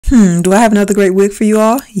Do I have another great wig for you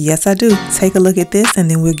all? Yes, I do. Take a look at this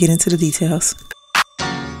and then we'll get into the details.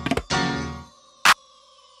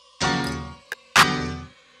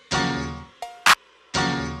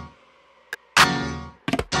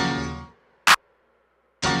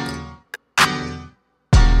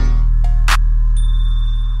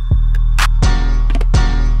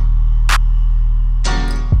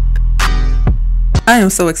 I am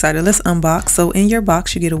so excited. Let's unbox. So in your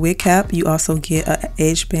box you get a wig cap, you also get an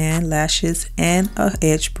edge band, lashes, and a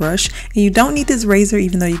edge brush. And you don't need this razor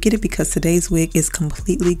even though you get it because today's wig is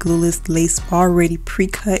completely glueless, lace already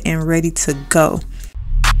pre-cut and ready to go.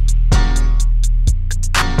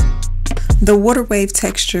 The water wave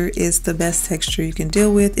texture is the best texture you can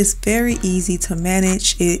deal with. It's very easy to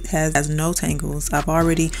manage. It has no tangles. I've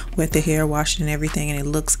already wet the hair, washed it and everything, and it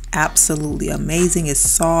looks absolutely amazing. It's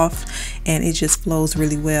soft and it just flows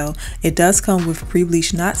really well. It does come with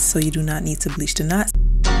pre-bleached knots, so you do not need to bleach the knots.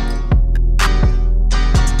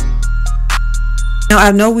 Now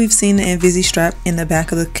I know we've seen the IVISI strap in the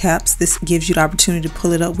back of the caps. This gives you the opportunity to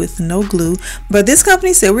pull it up with no glue, but this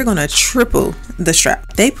company said we're going to triple the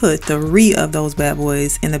strap. They put 3 of those bad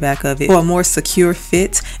boys in the back of it for a more secure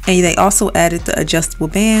fit, and they also added the adjustable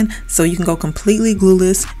band so you can go completely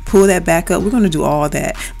glueless, pull that back up. We're going to do all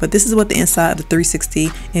that, but this is what the inside of the 360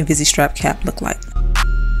 IVISI strap cap look like.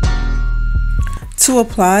 To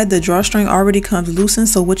apply, the drawstring already comes loosened,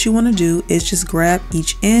 so what you want to do is just grab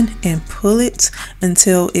each end and pull it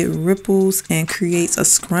until it ripples and creates a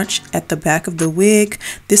scrunch at the back of the wig.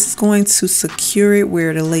 This is going to secure it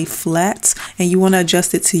where it'll lay flat, and you want to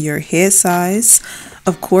adjust it to your head size,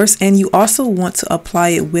 of course, and you also want to apply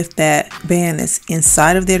it with that band that's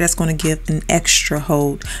inside of there that's going to give an extra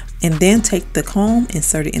hold. And then take the comb,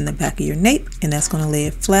 insert it in the back of your nape, and that's going to lay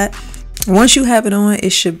it flat. Once you have it on,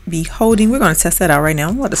 it should be holding. We're going to test that out right now.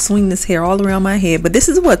 I'm going to swing this hair all around my head, but this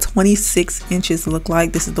is what 26 inches look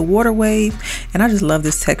like. This is the water wave, and I just love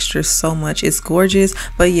this texture so much. It's gorgeous.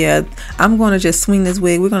 But yeah, I'm going to just swing this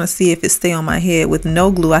wig. We're going to see if it stay on my head with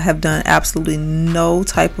no glue. I have done absolutely no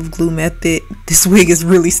type of glue method. This wig is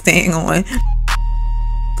really staying on.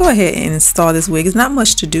 Go ahead and install this wig. It's not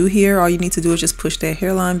much to do here. All you need to do is just push that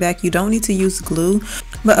hairline back. You don't need to use glue,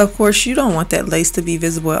 but of course you don't want that lace to be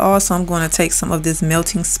visible at all, so I'm going to take some of this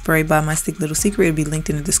melting spray by My Stick Little Secret. It'll be linked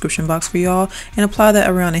in the description box for y'all, and apply that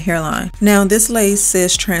around the hairline. Now this lace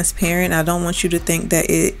says transparent. I don't want you to think that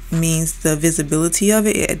it means the visibility of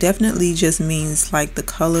it. It definitely just means like the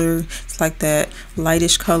color. It's like that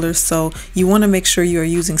lightish color, so you want to make sure you are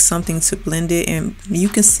using something to blend it, and you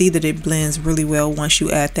can see that it blends really well once you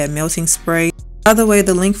add that melting spray. By the way,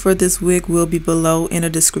 the link for this wig will be below in the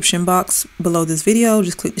description box below this video.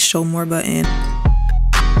 Just click the show more button.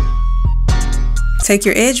 Take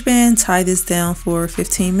your edge band, tie this down for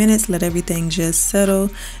 15 minutes, let everything just settle,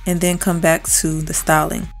 and then come back to the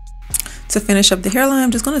styling. To finish up the hairline,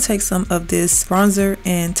 I'm just going to take some of this bronzer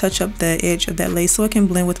and touch up the edge of that lace so it can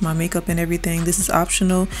blend with my makeup and everything. This is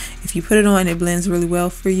optional. If you put it on and it blends really well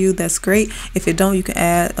for you, that's great. If it don't, you can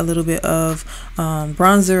add a little bit of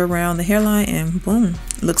bronzer around the hairline and boom,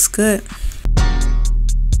 looks good.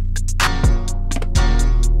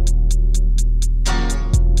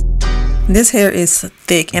 This hair is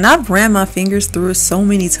thick, and I've ran my fingers through it so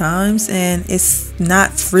many times, and it's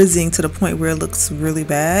not frizzing to the point where it looks really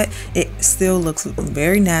bad. It still looks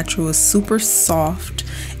very natural. It's super soft,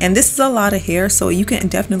 and this is a lot of hair, so you can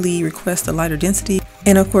definitely request a lighter density.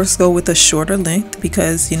 And of course go with a shorter length,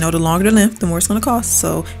 because you know the longer the length, the more it's going to cost.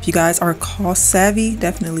 So if you guys are cost savvy,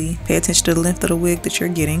 definitely pay attention to the length of the wig that you're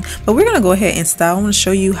getting. But we're going to go ahead and style. I'm going to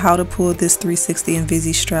show you how to pull this 360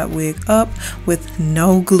 IVISI strap wig up with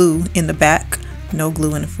no glue in the back, no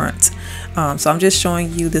glue in the front. So I'm just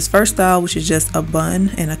showing you this first style, which is just a bun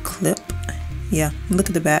and a clip. Yeah, look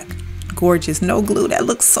at the back, gorgeous, no glue. That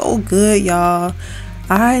looks so good, y'all.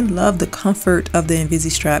 I love the comfort of the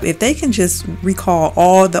IVISI strap. If they can just recall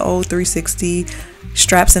all the old 360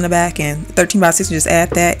 straps in the back and 13x6 and just add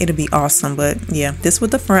that, it'll be awesome. But yeah, this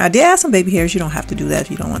with the front. I did add some baby hairs. You don't have to do that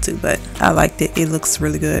if you don't want to, but I liked it. It looks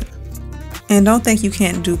really good. And don't think you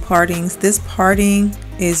can't do partings. This parting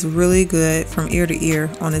is really good from ear to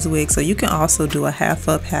ear on this wig. So you can also do a half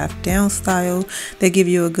up, half down style. They give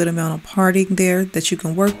you a good amount of parting there that you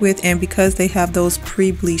can work with. And because they have those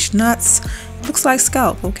pre-bleached knots, it looks like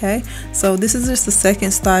scalp, okay? So this is just the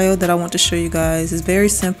second style that I want to show you guys. It's very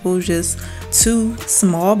simple, just 2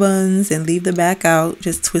 small buns and leave the back out.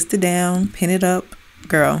 Just twist it down, pin it up.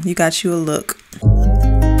 Girl, you got you a look.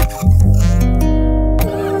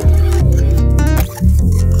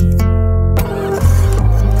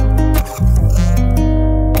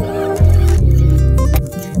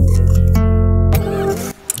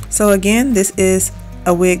 So again, this is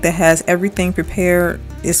a wig that has everything prepared.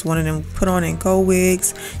 It's one of them put on and go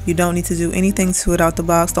wigs. You don't need to do anything to it out the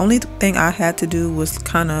box. The only thing I had to do was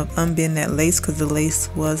kind of unbend that lace because the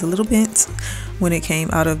lace was a little bent when it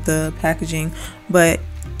came out of the packaging, but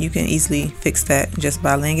you can easily fix that just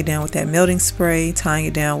by laying it down with that melting spray, tying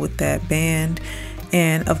it down with that band.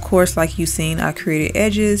 And of course, like you've seen, I created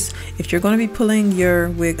edges. If you're going to be pulling your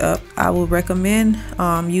wig up, I will recommend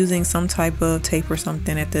using some type of tape or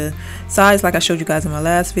something at the sides like I showed you guys in my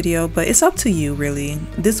last video, but it's up to you really.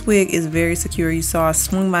 This wig is very secure. You saw I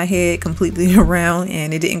swung my head completely around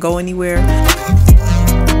and it didn't go anywhere.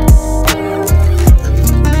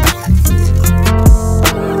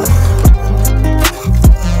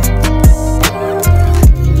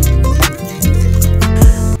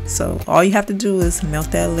 So all you have to do is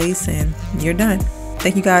melt that lace and you're done.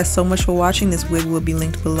 Thank you guys so much for watching. This wig will be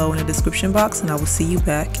linked below in the description box, and I will see you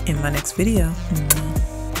back in my next video.